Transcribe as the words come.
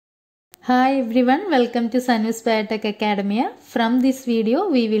Hi everyone, welcome to Sanu's Biotec Academia. From this video,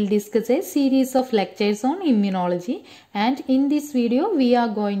 we will discuss a series of lectures on immunology, and in this video, we are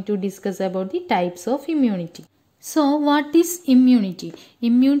going to discuss about the types of immunity. So, what is immunity?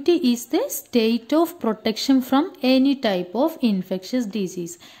 Immunity is the state of protection from any type of infectious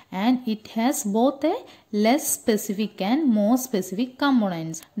disease, and it has both a less specific and more specific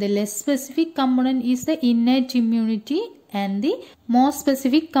components. The less specific component is the innate immunity, and the more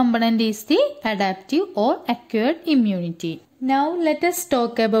specific component is the adaptive or acquired immunity. Now let us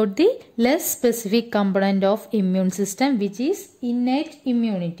talk about the less specific component of immune system, which is innate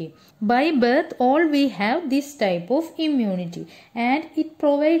immunity. By birth, all we have this type of immunity, and it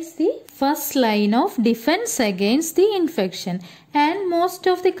provides the first line of defense against the infection. And most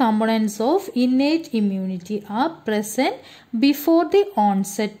of the components of innate immunity are present before the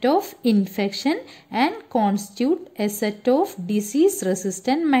onset of infection and constitute a set of disease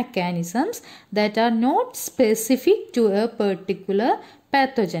resistant mechanisms that are not specific to a particular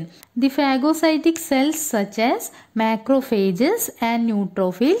pathogen. The phagocytic cells such as macrophages and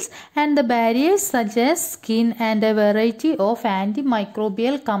neutrophils, and the barriers such as skin, and a variety of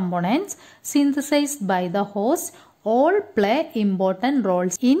antimicrobial components synthesized by the host all play important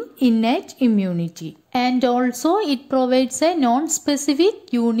roles in innate immunity. And also it provides a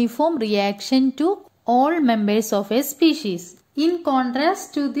non-specific uniform reaction to all members of a species. In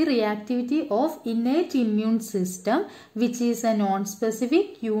contrast to the reactivity of innate immune system, which is a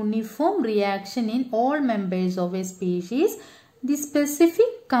non-specific uniform reaction in all members of a species, the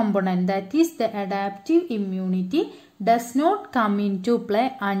specific component, that is the adaptive immunity, does not come into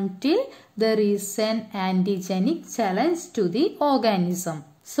play until there is an antigenic challenge to the organism.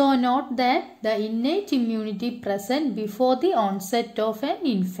 So note that the innate immunity present before the onset of an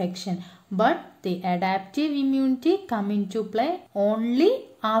infection, but the adaptive immunity come into play only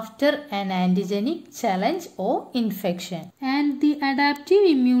after an antigenic challenge or infection. And the adaptive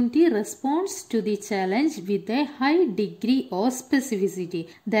immunity responds to the challenge with a high degree of specificity.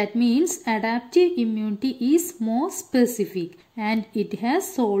 That means adaptive immunity is more specific, and it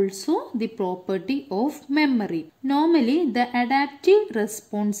has also the property of memory. Normally, the adaptive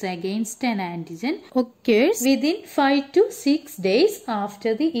response against an antigen occurs within 5 to 6 days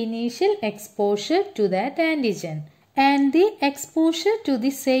after the initial exposure to that antigen. And the exposure to the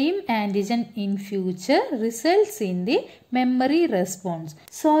same antigen in future results in the memory response.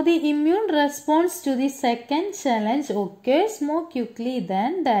 So the immune response to the second challenge occurs more quickly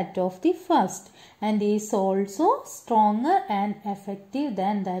than that of the first, and is also stronger and effective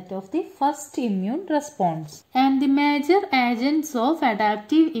than that of the first immune response. And the major agents of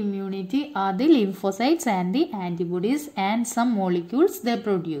adaptive immunity are the lymphocytes and the antibodies and some molecules they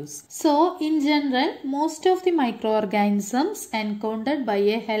produce. So in general, most of the microorganisms encountered by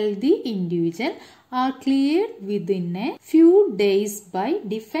a healthy individual are cleared within a few days by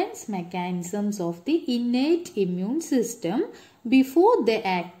defense mechanisms of the innate immune system before they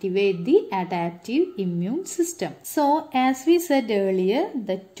activate the adaptive immune system. So as we said earlier,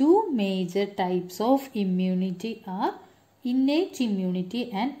 the two major types of immunity are innate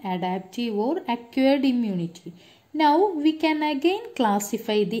immunity and adaptive or acquired immunity. Now we can again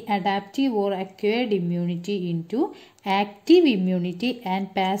classify the adaptive or acquired immunity into active immunity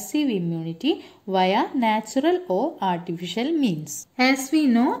and passive immunity via natural or artificial means. As we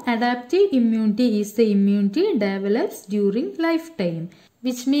know, adaptive immunity is the immunity develops during lifetime,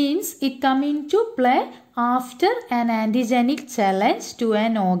 which means it comes into play after an antigenic challenge to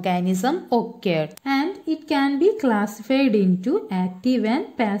an organism occurred, and it can be classified into active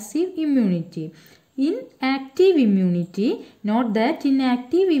and passive immunity. In active immunity, note that in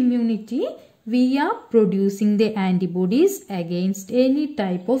active immunity, we are producing the antibodies against any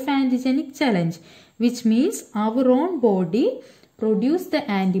type of antigenic challenge, which means our own body produces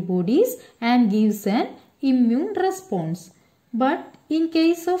the antibodies and gives an immune response. But in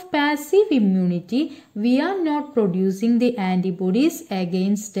case of passive immunity, we are not producing the antibodies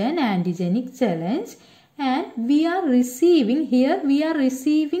against an antigenic challenge, and we are receiving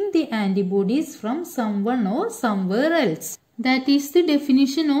the antibodies from someone or somewhere else. That is the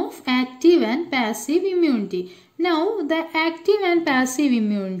definition of active and passive immunity. Now, the active and passive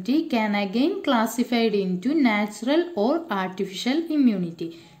immunity can again classified into natural or artificial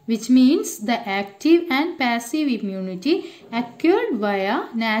immunity, which means the active and passive immunity acquired via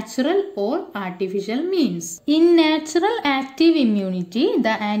natural or artificial means. In natural active immunity,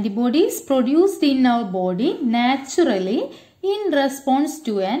 the antibodies produced in our body naturally in response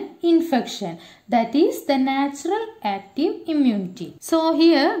to an infection. That is the natural active immunity. So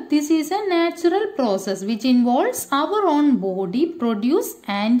here this is a natural process which involves our own body produce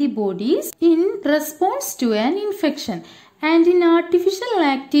antibodies in response to an infection. And in artificial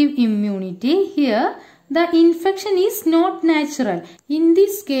active immunity, here the infection is not natural. In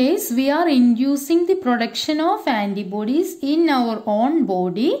this case, we are inducing the production of antibodies in our own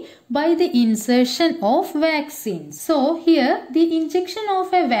body by the insertion of vaccines. So here the injection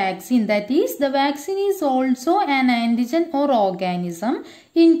of a vaccine, that is the vaccine is also an antigen or organism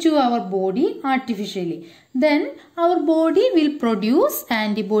into our body artificially. Then our body will produce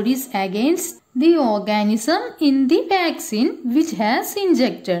antibodies against the organism in the vaccine which has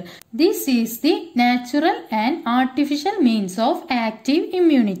injected. This is the natural and artificial means of active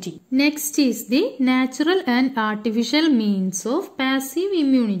immunity. Next is the natural and artificial means of passive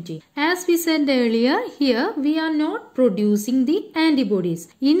immunity. As we said earlier, here we are not producing the antibodies.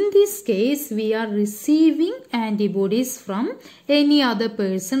 In this case, we are receiving antibodies from any other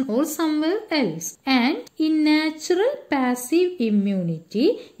person or somewhere else. And in natural passive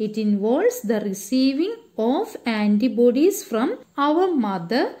immunity, it involves the receiving of antibodies from our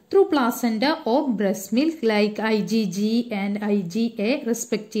mother through placenta or breast milk like IgG and IgA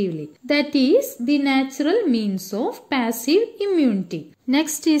respectively. That is the natural means of passive immunity.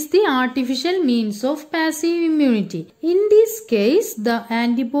 Next is the artificial means of passive immunity. In this case, the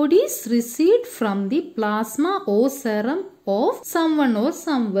antibodies received from the plasma or serum of someone or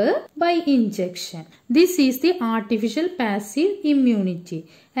somewhere by injection. This is the artificial passive immunity.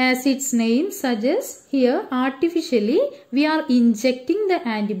 As its name suggests, here artificially we are injecting the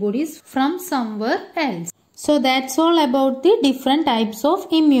antibodies from somewhere else. So that's all about the different types of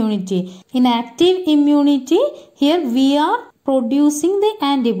immunity. In active immunity, here we are producing the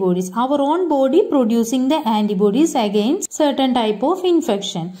antibodies, our own body producing the antibodies against certain type of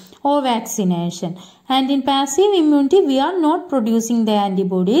infection or vaccination. And in passive immunity, we are not producing the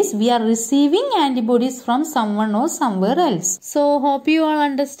antibodies, we are receiving antibodies from someone or somewhere else. So hope you all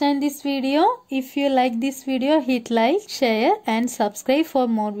understand this video. If you like this video, hit like, share and subscribe for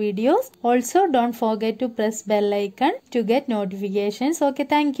more videos. Also don't forget to press bell icon to get notifications. Okay,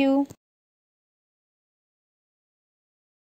 thank you.